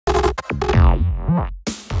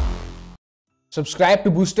Subscribe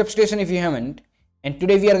to BoostUpStation if you haven't. And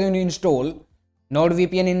today we are going to install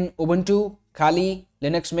NordVPN in Ubuntu, Kali,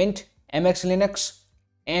 Linux Mint, MX Linux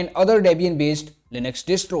and other Debian based Linux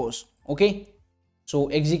distros. Okay, so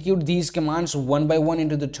execute these commands one by one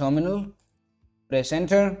into the terminal. Press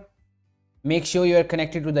enter. Make sure you are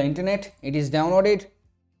connected to the internet. It is downloaded.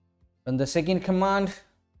 Run the second command.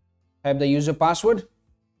 Type the user password.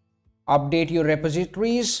 Update your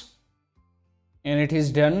repositories. And it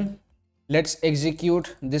is done. Let's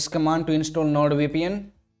execute this command to install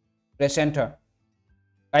NordVPN. Press enter.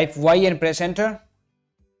 Type Y and press enter.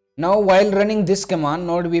 Now while running this command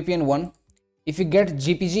NordVPN1, if you get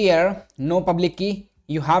GPG error, no public key,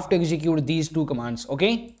 you have to execute these two commands.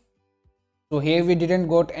 Okay, so here we didn't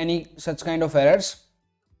got any such kind of errors,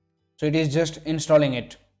 so it is just installing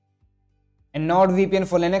it, and NordVPN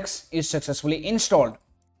for Linux is successfully installed.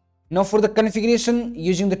 Now for the configuration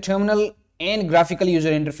using the terminal and graphical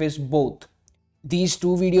user interface both, these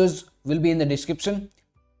two videos will be in the description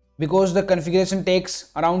because the configuration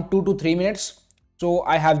takes around 2 to 3 minutes. So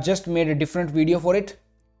I have just made a different video for it.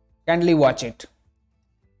 Kindly watch it.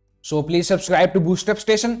 So please subscribe to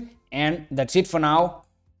BoostUpStation, and that's it for now.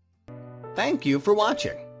 Thank you for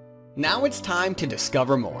watching. Now it's time to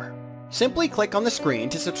discover more. Simply click on the screen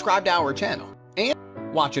to subscribe to our channel and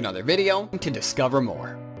watch another video to discover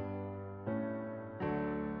more.